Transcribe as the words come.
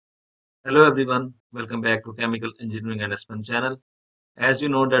Hello everyone, welcome back to Chemical Engineering and Aspen channel. As you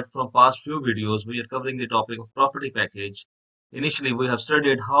know that from past few videos we are covering the topic of property package. Initially we have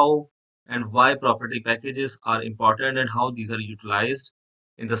studied how and why property packages are important and how these are utilized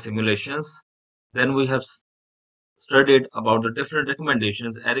in the simulations. Then we have studied about the different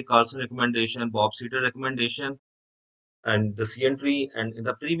recommendations, Eric Carlson recommendation, Bob Seater recommendation and the CN tree, and in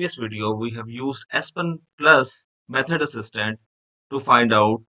the previous video we have used Aspen Plus Method Assistant to find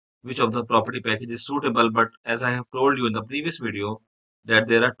out which of the property package is suitable. But as I have told you in the previous video that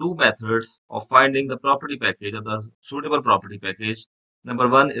there are two methods of finding the property package or the suitable property package. Number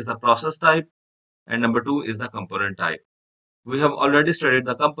one is the process type and number two is the component type. We have already studied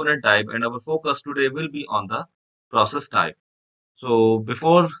the component type and our focus today will be on the process type. So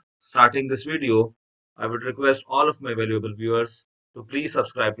before starting this video, I would request all of my valuable viewers to please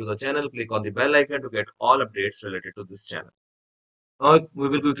subscribe to the channel, click on the bell icon to get all updates related to this channel. Now we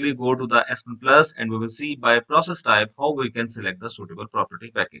will quickly go to the Aspen Plus and we will see by process type how we can select the suitable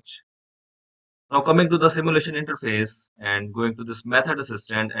property package. Now coming to the simulation interface and going to this method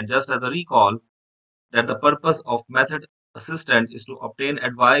assistant, and just as a recall that the purpose of method assistant is to obtain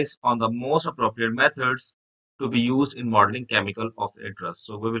advice on the most appropriate methods to be used in modeling chemical of interest.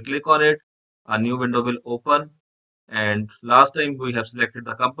 So we will click on it, a new window will open, and last time we have selected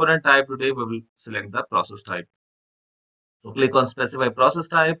the component type, today we will select the process type. So click on specify process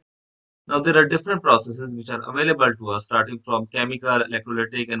type. Now there are different processes which are available to us, starting from chemical,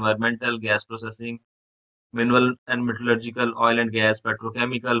 electrolytic, environmental, gas processing, mineral and metallurgical, oil and gas,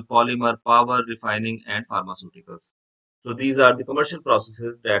 petrochemical, polymer, power, refining, and pharmaceuticals. So these are the commercial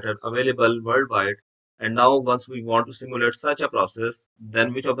processes that are available worldwide. And now once we want to simulate such a process,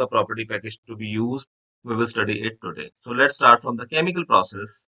 then which of the property package to be used, we will study it today. So let's start from the chemical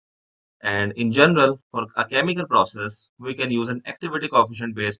process. And in general, for a chemical process, we can use an activity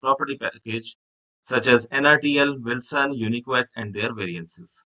coefficient based property package such as NRTL, Wilson, UNIQUAC, and their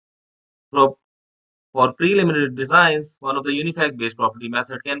variances. For preliminary designs, one of the UNIFAC based property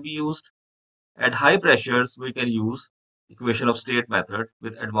method can be used. At high pressures, we can use equation of state method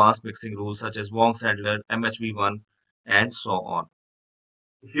with advanced mixing rules such as Wong-Sadler, MHV1, and so on.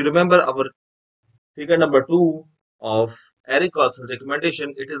 If you remember our figure number 2 of Eric Carlson's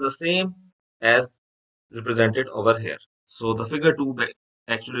recommendation, it is the same as represented over here. So the figure 2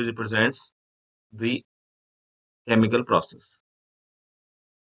 actually represents the chemical process.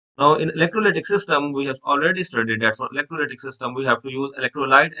 Now in electrolytic system, we have already studied that for electrolytic system, we have to use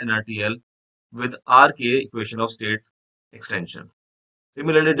electrolyte NRTL with RK equation of state extension.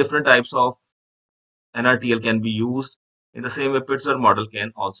 Similarly, different types of NRTL can be used. In the same way, Pitzer model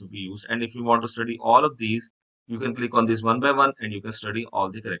can also be used. And if you want to study all of these, you can click on these one by one and you can study all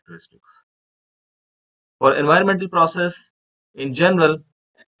the characteristics. For environmental process, in general,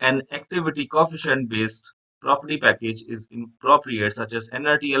 an activity coefficient based property package is appropriate, such as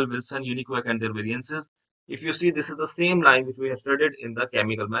NRTL, Wilson, UNIQUAC, and their variances. If you see, this is the same line which we have studied in the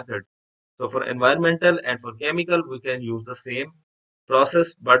chemical method. So for environmental and for chemical, we can use the same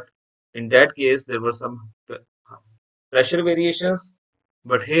process, but in that case, there were some pressure variations,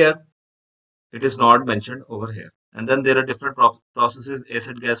 but here it is not mentioned over here. And then there are different processes,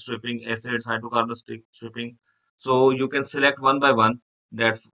 acid gas stripping, acids, hydrocarbon stripping. So you can select one by one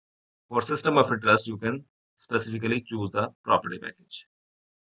that for system of interest, you can specifically choose the property package.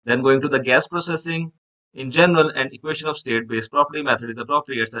 Then going to the gas processing, in general, an equation of state-based property method is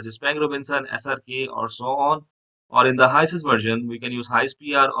appropriate, such as Peng-Robinson, SRK, or so on. Or in the HYSYS version, we can use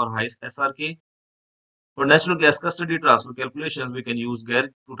HYSYS-PR or HYSYS-SRK. For natural gas custody transfer calculations, we can use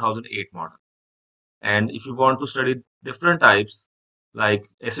GERG 2008 model. And if you want to study different types like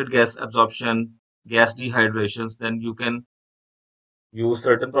acid gas absorption, gas dehydrations, then you can use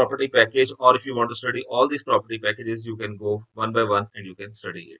certain property package, or if you want to study all these property packages, you can go one by one and you can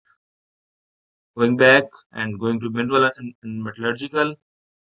study it. Going back and going to mineral and metallurgical,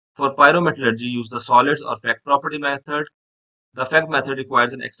 for pyrometallurgy, use the solids or fact property method. The fact method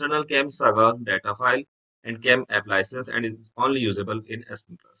requires an external Chem Saga data file and Chem app license and is only usable in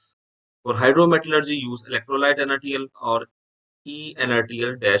Aspen Plus. For hydrometallurgy, use electrolyte NRTL or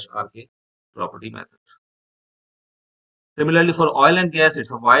ENRTL-RK property method. Similarly, for oil and gas,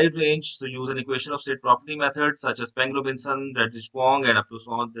 it's a wide range. So use an equation of state property method such as Peng-Robinson, Redlich-Kwong, and up to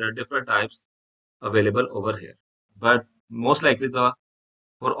so on. There are different types available over here. But most likely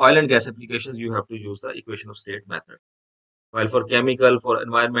for oil and gas applications, you have to use the equation of state method. While for chemical, for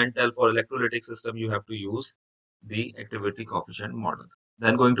environmental, for electrolytic system, you have to use the activity coefficient model.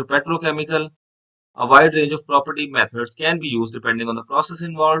 Then going to petrochemical, a wide range of property methods can be used depending on the process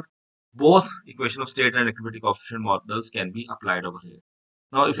involved. Both equation of state and activity coefficient models can be applied over here.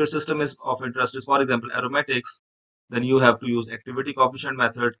 Now, if your system is of interest is, for example, aromatics, then you have to use activity coefficient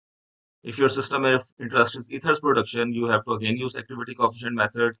method. If your system of interest is ethers production, you have to again use activity coefficient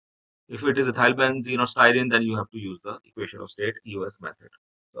method. If it is ethylbenzene or styrene, then you have to use the equation of state EOS method.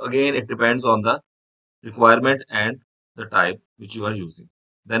 So again, it depends on the requirement and the type which you are using.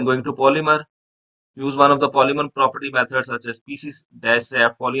 Then going to polymer, use one of the polymer property methods such as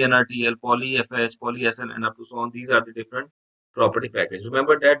PC-SAP, poly-NRTL, poly-FH, poly-SL, and up to so on. These are the different property packages.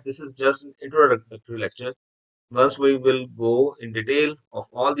 Remember that this is just an introductory lecture. Once we will go in detail of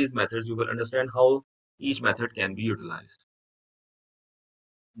all these methods, you will understand how each method can be utilized.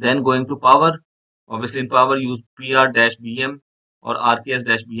 Then going to power, obviously in power use PR-BM or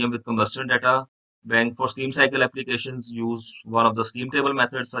RKS-BM with combustion data. Bank for steam cycle applications use one of the steam table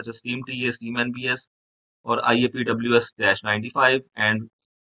methods such as steam TA, steam NBS or IAPWS-95. And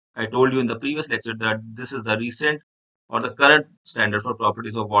I told you in the previous lecture that this is the recent or the current standard for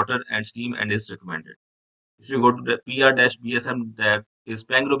properties of water and steam and is recommended. If you go to the PR-BSM, that is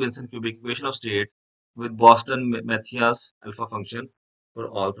Peng-Robinson cubic equation of state with Boston-Mathias alpha function for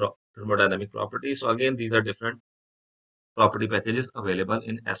all thermodynamic properties. So again, these are different property packages available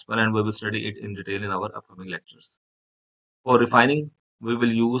in Aspen, and we will study it in detail in our upcoming lectures. For refining, we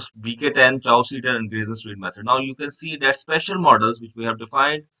will use BK10, Chow-Seater, and Grayson-Street method. Now you can see that special models which we have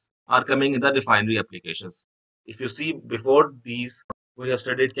defined are coming in the refinery applications. If you see before these, we have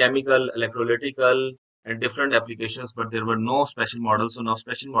studied chemical, electrolytical, and different applications, but there were no special models. So now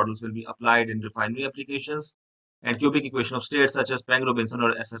special models will be applied in refinery applications, and cubic equation of state such as Peng-Robinson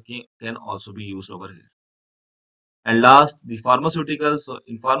or SRK can also be used over here. And last, the pharmaceuticals. So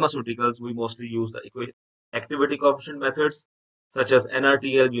in pharmaceuticals, we mostly use the activity coefficient methods such as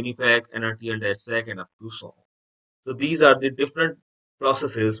NRTL, UNIQUAC, NRTL-SAC, and up to so on. So these are the different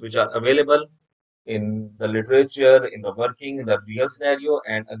processes which are available in the literature, in the working, in the real scenario,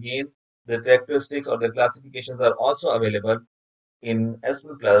 and again, the characteristics or the classifications are also available in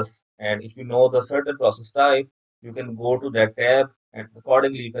Aspen Plus. And if you know the certain process type, you can go to that tab and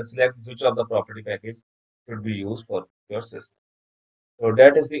accordingly you can select which of the property package should be used for your system. So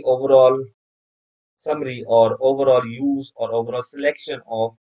that is the overall summary or overall use or overall selection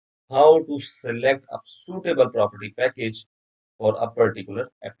of how to select a suitable property package for a particular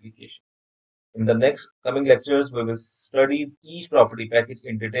application. In the next coming lectures, we will study each property package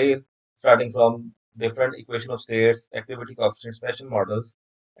in detail, starting from different equation of states, activity coefficient, special models,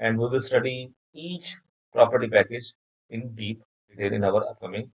 and we will study each property package in deep detail in our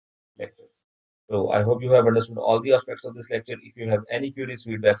upcoming lectures. So I hope you have understood all the aspects of this lecture. If you have any queries,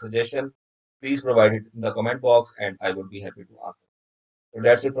 feedback, suggestion, please provide it in the comment box and I will be happy to answer. So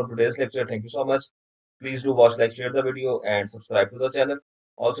that's it from today's lecture. Thank you so much. Please do watch, like, share the video and subscribe to the channel.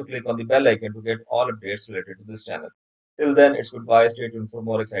 Also click on the bell icon to get all updates related to this channel. Till then, it's goodbye. Stay tuned for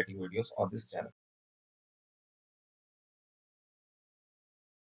more exciting videos on this channel.